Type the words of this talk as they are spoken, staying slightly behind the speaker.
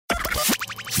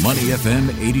Money FM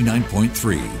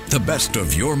 89.3, the best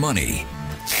of your money.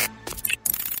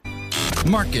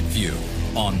 Market View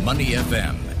on Money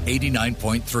FM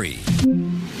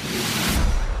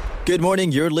 89.3. Good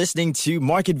morning. You're listening to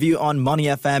Market View on Money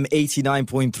FM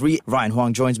 89.3. Ryan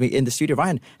Huang joins me in the studio.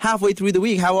 Ryan, halfway through the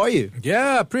week, how are you?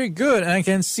 Yeah, pretty good. And I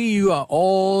can see you are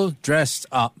all dressed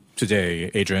up today,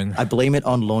 Adrian. I blame it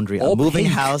on laundry. All I'm moving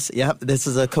pink. house. Yep, this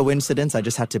is a coincidence. I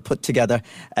just had to put together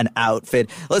an outfit.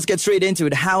 Let's get straight into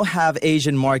it. How have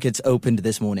Asian markets opened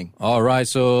this morning? All right,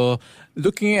 so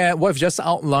looking at what I've just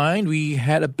outlined, we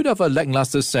had a bit of a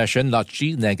lackluster session,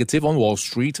 largely negative on Wall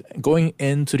Street. Going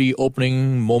into the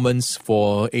opening moments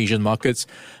for Asian markets,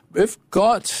 we've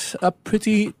got a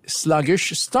pretty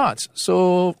sluggish start,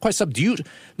 so quite subdued.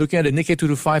 Looking at the Nikkei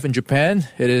 225 in Japan,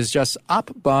 it is just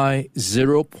up by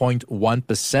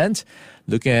 0.1%.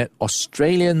 Looking at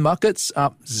Australian markets,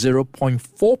 up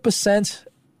 0.4%.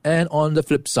 And on the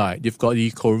flip side, you've got the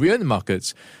Korean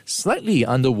markets slightly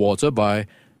underwater by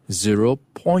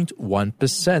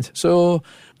 0.1%. So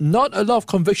not a lot of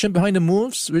conviction behind the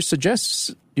moves, which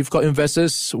suggests you've got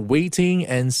investors waiting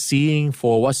and seeing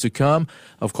for what's to come.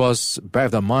 Of course, back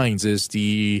of their minds is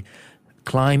the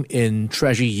climb in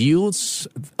treasury yields.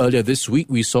 Earlier this week,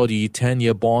 we saw the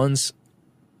 10-year bonds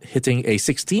hitting a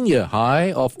 16-year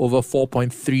high of over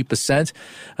 4.3%.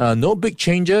 No big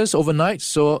changes overnight,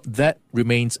 so that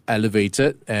remains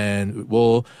elevated and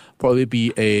will probably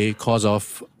be a cause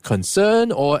of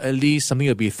concern, or at least something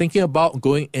to be thinking about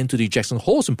going into the Jackson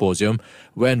Hole Symposium,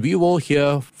 when we will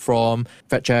hear from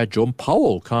Fed Chair Jerome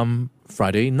Powell come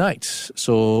Friday night.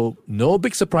 So no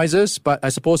big surprises, but I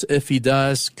suppose if he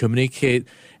does communicate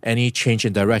any change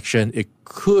in direction, it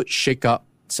could shake up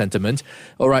sentiment.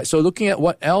 All right, so looking at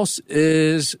what else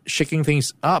is shaking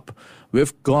things up,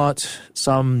 we've got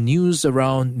some news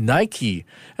around Nike.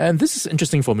 And this is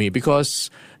interesting for me because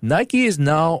Nike is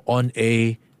now on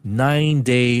a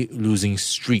 9-day losing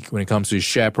streak when it comes to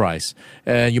share price.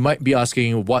 And you might be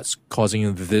asking what's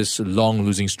causing this long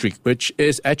losing streak, which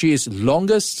is actually its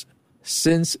longest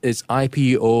since its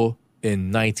IPO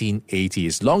in 1980.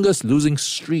 Its longest losing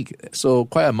streak, so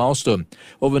quite a milestone.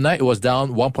 Overnight, it was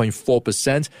down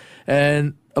 1.4%.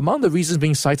 And among the reasons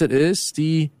being cited is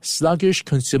the sluggish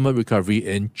consumer recovery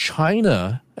in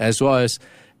China, as well as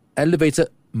elevated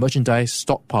merchandise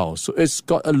stockpiles. So it's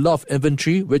got a lot of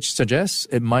inventory, which suggests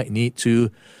it might need to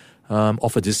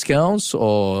offer discounts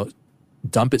or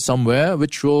dump it somewhere,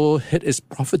 which will hit its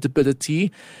profitability.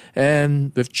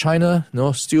 And with China,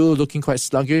 still looking quite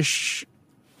sluggish,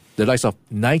 the likes of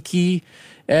Nike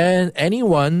and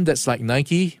anyone that's like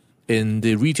Nike in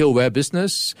the retail wear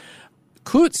business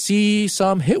could see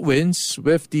some headwinds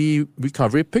with the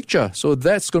recovery picture. So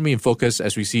that's going to be in focus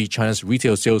as we see China's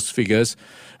retail sales figures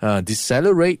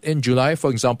decelerate in July,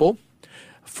 for example,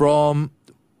 from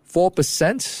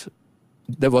 4%,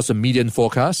 that was a median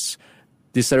forecast,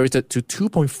 decelerated to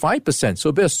 2.5%. So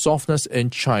a bit of softness in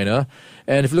China.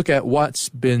 And if you look at what's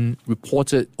been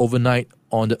reported overnight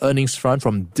on the earnings front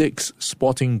from Dick's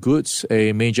Sporting Goods,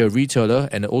 a major retailer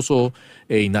and also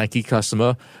a Nike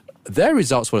customer, their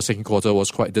results for the second quarter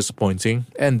was quite disappointing,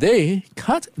 and they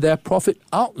cut their profit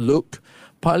outlook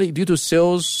partly due to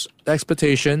sales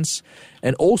expectations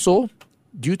and also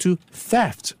due to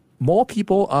theft. More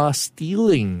people are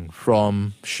stealing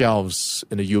from shelves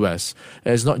in the US.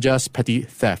 And it's not just petty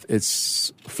theft,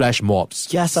 it's flash mobs.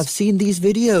 Yes, I've seen these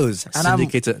videos.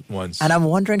 Syndicated ones. And I'm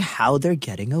wondering how they're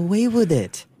getting away with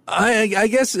it. I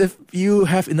guess if you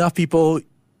have enough people,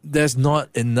 there's not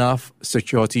enough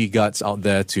security guards out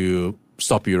there to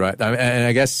stop you, right? And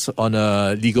I guess on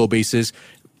a legal basis,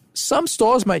 some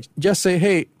stores might just say,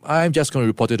 hey, I'm just going to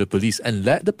report it to the police and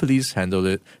let the police handle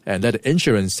it and let the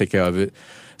insurance take care of it.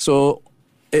 So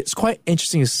it's quite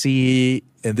interesting to see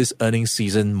in this earnings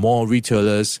season more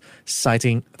retailers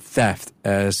citing theft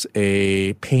as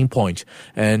a pain point.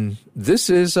 And this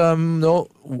is a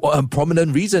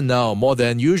prominent reason now, more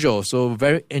than usual. So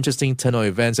very interesting turn of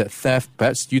events that theft,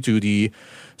 perhaps due to the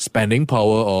spending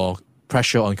power or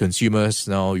pressure on consumers.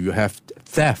 Now you have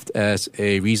theft as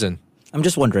a reason. I'm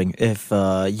just wondering if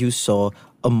you saw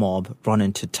a mob run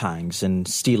into Tangs and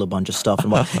steal a bunch of stuff.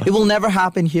 And it will never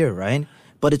happen here, right?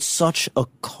 But it's such a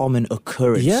common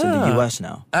occurrence in the US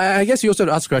now. I guess you also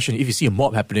have to ask the question, if you see a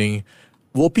mob happening,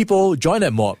 will people join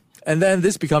that mob? And then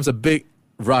this becomes a big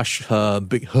rush,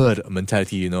 big herd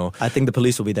mentality, I think the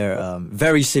police will be there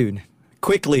very soon,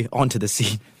 quickly onto the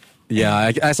scene.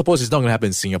 Yeah, I suppose it's not going to happen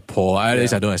in Singapore. At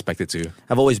least I don't expect it to.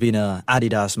 I've always been a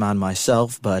Adidas man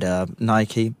myself, but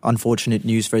Nike, unfortunate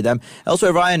news for them.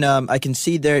 Elsewhere, Ryan, I can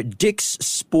see there Dick's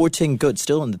Sporting Goods,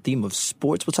 still on the theme of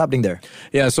sports. What's happening there?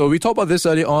 Yeah, so we talked about this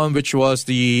earlier on, which was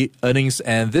the earnings,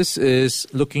 and this is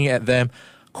looking at them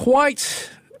quite,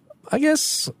 I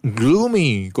guess,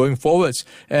 gloomy going forwards.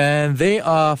 And they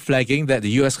are flagging that the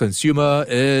US consumer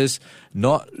is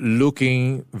not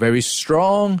looking very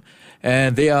strong.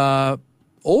 And they are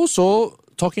also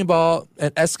talking about an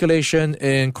escalation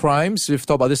in crimes. We've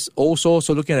talked about this also.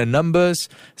 So looking at the numbers,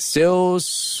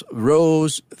 sales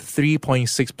rose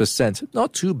 3.6%.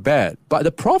 Not too bad. But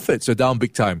the profits are down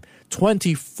big time.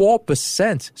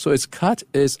 24%. So it's cut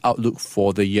its outlook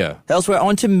for the year. Elsewhere,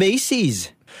 on to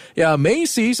Macy's. Yeah,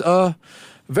 Macy's, a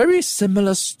very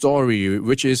similar story,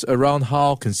 which is around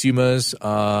how consumers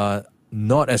are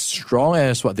not as strong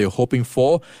as what they're hoping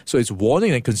for. So it's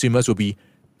warning that consumers will be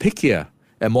pickier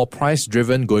and more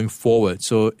price-driven going forward.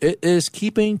 So it is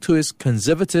keeping to its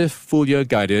conservative full-year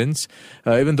guidance,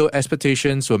 even though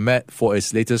expectations were met for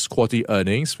its latest quarterly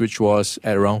earnings, which was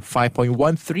at around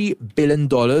 $5.13 billion,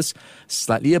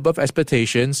 slightly above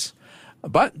expectations.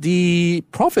 But the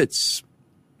profits,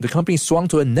 the company swung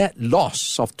to a net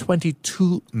loss of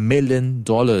 $22 million,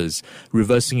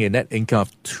 reversing a net income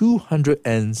of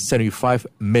 $275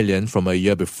 million from a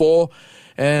year before.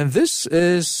 And this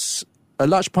is a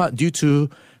large part due to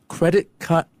credit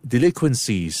card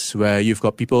delinquencies, where you've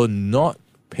got people not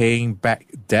paying back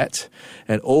debt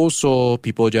and also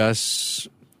people just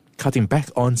cutting back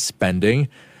on spending.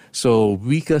 So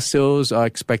weaker sales are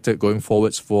expected going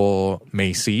forwards for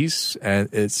Macy's,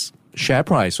 and its share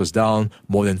price was down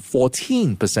more than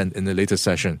 14% in the latest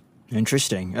session.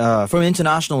 Interesting. From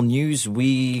international news,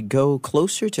 we go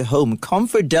closer to home.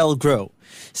 ComfortDelGro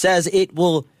says it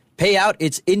will pay out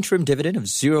its interim dividend of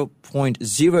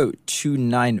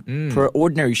 0.029 per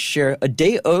ordinary share a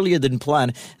day earlier than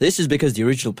planned. This is because the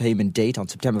original payment date on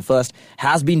September 1st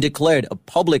has been declared a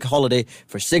public holiday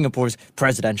for Singapore's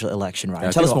presidential election.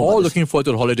 Ryan, tell us more. We're all looking forward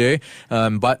to the holiday,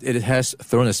 but it has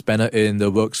thrown a spanner in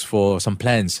the works for some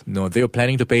plans. They were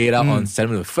planning to pay it out on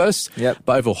September 1st,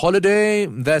 but for holiday,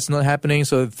 that's not happening,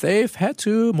 so they've had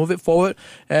to move it forward.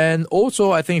 And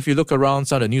also, I think if you look around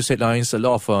some of the news headlines, a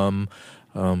lot of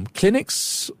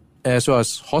clinics as well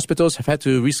as hospitals have had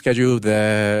to reschedule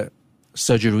their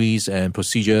surgeries and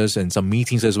procedures and some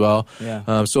meetings as well.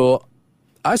 So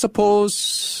I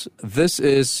suppose this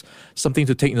is something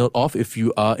to take note of. If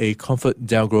you are a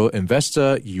ComfortDelGro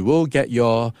investor, you will get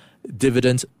your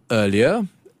dividend earlier.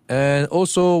 And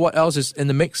also, what else is in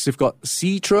the mix? You've got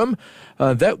Seatrium.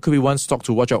 That could be one stock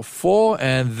to watch out for.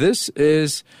 And this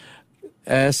is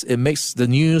as it makes the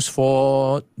news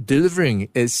for delivering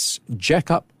its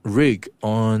jack-up rig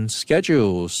on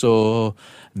schedule. So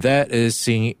that is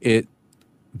seeing it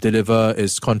deliver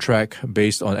its contract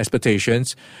based on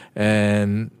expectations.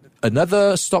 And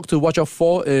another stock to watch out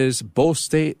for is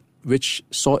Boustead, which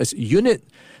saw its unit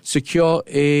secure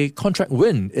a contract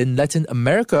win in Latin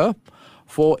America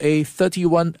for a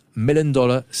 $31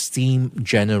 million steam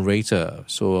generator.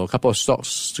 So a couple of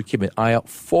stocks to keep an eye out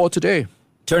for today.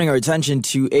 Turning our attention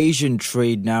to Asian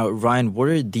trade now, Ryan, what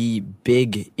are the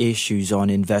big issues on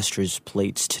investors'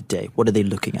 plates today? What are they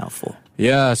looking out for?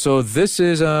 Yeah, so this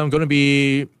is going to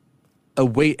be a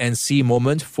wait-and-see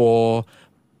moment. For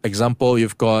example,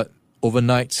 you've got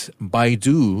overnight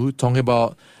Baidu talking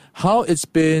about how it's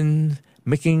been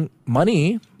making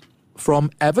money from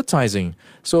advertising.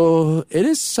 So it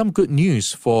is some good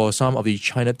news for some of the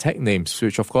China tech names,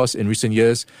 which of course in recent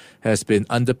years has been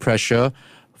under pressure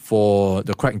for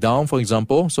the crackdown, for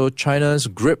example. So China's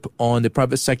grip on the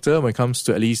private sector when it comes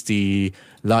to at least the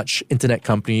large internet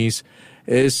companies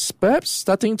is perhaps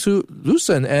starting to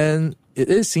loosen, and it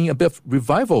is seeing a bit of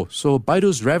revival. So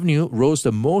Baidu's revenue rose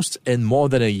the most in more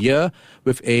than a year,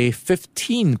 with a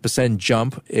 15%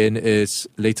 jump in its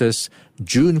latest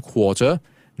June quarter.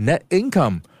 Net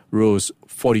income rose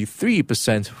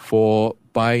 43% for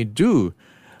Baidu.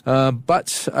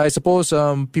 But I suppose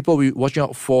people will be watching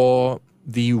out for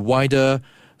the wider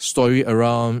story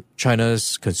around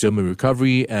China's consumer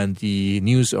recovery and the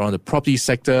news around the property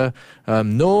sector.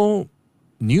 No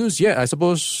news yet. I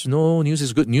suppose no news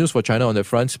is good news for China on that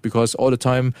front, because all the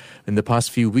time in the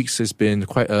past few weeks has been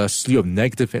quite a slew of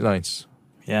negative headlines.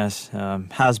 Yes,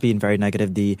 has been very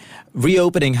negative. The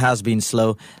reopening has been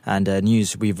slow, and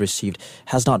news we've received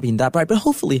has not been that bright. But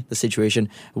hopefully the situation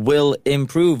will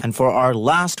improve. And for our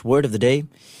last word of the day,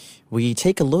 we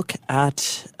take a look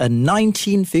at a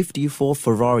 1954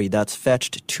 Ferrari that's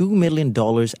fetched $2 million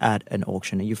at an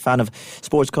auction. Are you a fan of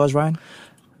sports cars, Ryan?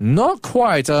 Not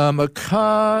quite. A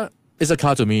car It's a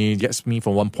car to me, gets me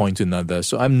from one point to another.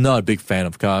 So I'm not a big fan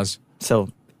of cars. So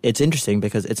it's interesting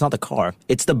because it's not the car.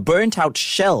 It's the burnt out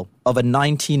shell of a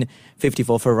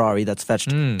 1954 Ferrari that's fetched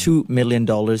 $2 million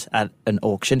at an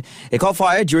auction. It caught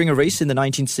fire during a race in the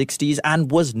 1960s and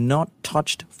was not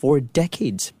touched for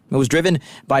decades. It was driven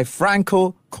by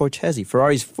Franco Cortese,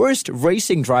 Ferrari's first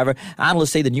racing driver.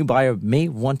 Analysts say the new buyer may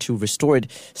want to restore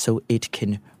it so it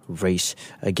can race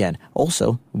again.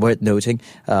 Also, worth noting,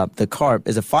 the car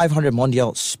is a 500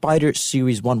 Mondial Spider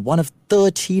Series 1, one of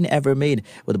 13 ever made,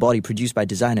 with a body produced by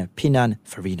designer Pinan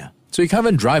Farina. So you can't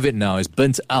even drive it now. It's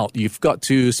burnt out. You've got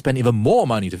to spend even more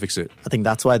money to fix it. I think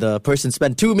that's why the person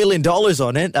spent $2 million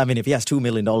on it. I mean, if he has $2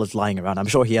 million lying around, I'm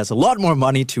sure he has a lot more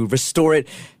money to restore it,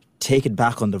 take it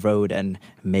back on the road, and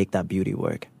make that beauty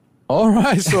work. All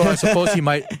right, so I suppose he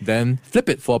might then flip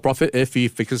it for a profit if he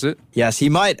fixes it. Yes, he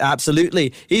might,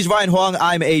 absolutely. He's Ryan Huang,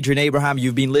 I'm Adrian Abraham.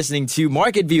 You've been listening to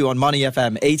Market View on Money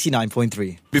FM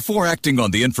 89.3. Before acting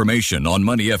on the information on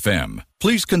Money FM,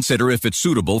 please consider if it's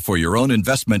suitable for your own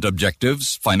investment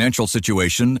objectives, financial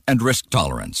situation, and risk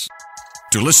tolerance.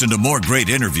 To listen to more great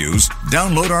interviews,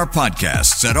 download our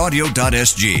podcasts at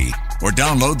audio.sg or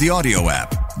download the audio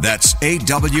app. That's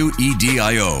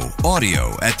AWEDIO,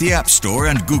 audio at the App Store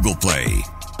and Google Play.